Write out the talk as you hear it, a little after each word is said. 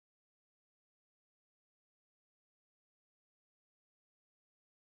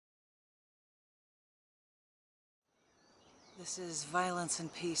This is Violence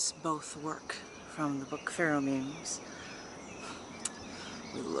and Peace Both Work from the book Pharaoh Memes.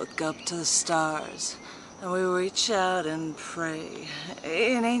 We look up to the stars and we reach out and pray.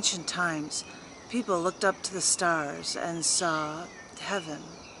 In ancient times, people looked up to the stars and saw heaven.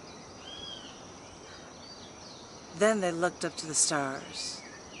 Then they looked up to the stars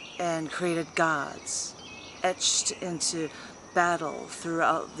and created gods, etched into battle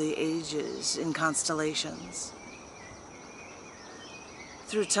throughout the ages in constellations.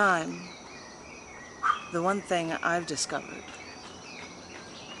 Through time, the one thing I've discovered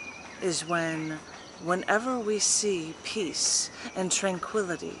is whenever we see peace and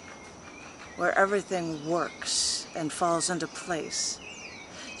tranquility, where everything works and falls into place,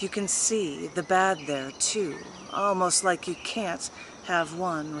 you can see the bad there too, almost like you can't have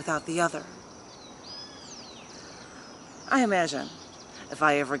one without the other. I imagine if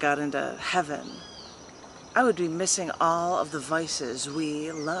I ever got into heaven, I would be missing all of the vices we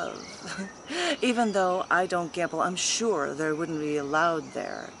love. Even though I don't gamble, I'm sure there wouldn't be allowed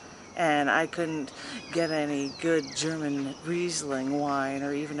there. And I couldn't get any good German Riesling wine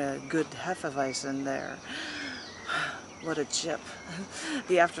or even a good Hefeweizen there. What a chip.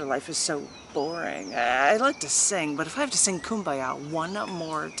 The afterlife is so boring. I like to sing, but if I have to sing Kumbaya one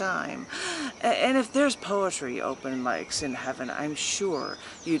more time, and if there's poetry open mics in heaven, I'm sure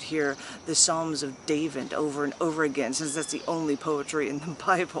you'd hear the Psalms of David over and over again, since that's the only poetry in the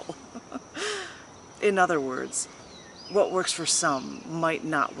Bible. In other words, what works for some might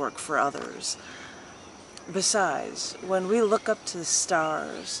not work for others. Besides, when we look up to the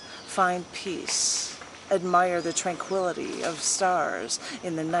stars, find peace, admire the tranquility of stars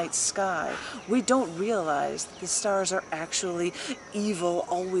in the night sky, we don't realize that the stars are actually evil,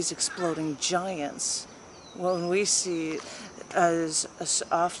 always exploding giants. When we see as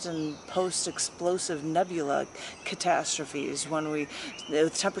often post-explosive nebula catastrophes,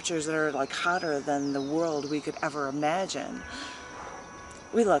 with temperatures that are like hotter than the world we could ever imagine,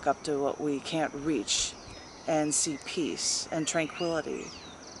 we look up to what we can't reach and see peace and tranquility,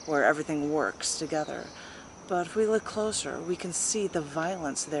 where everything works together. But if we look closer, we can see the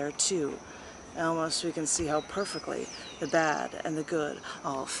violence there too. Almost we can see how perfectly the bad and the good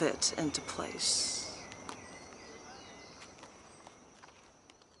all fit into place.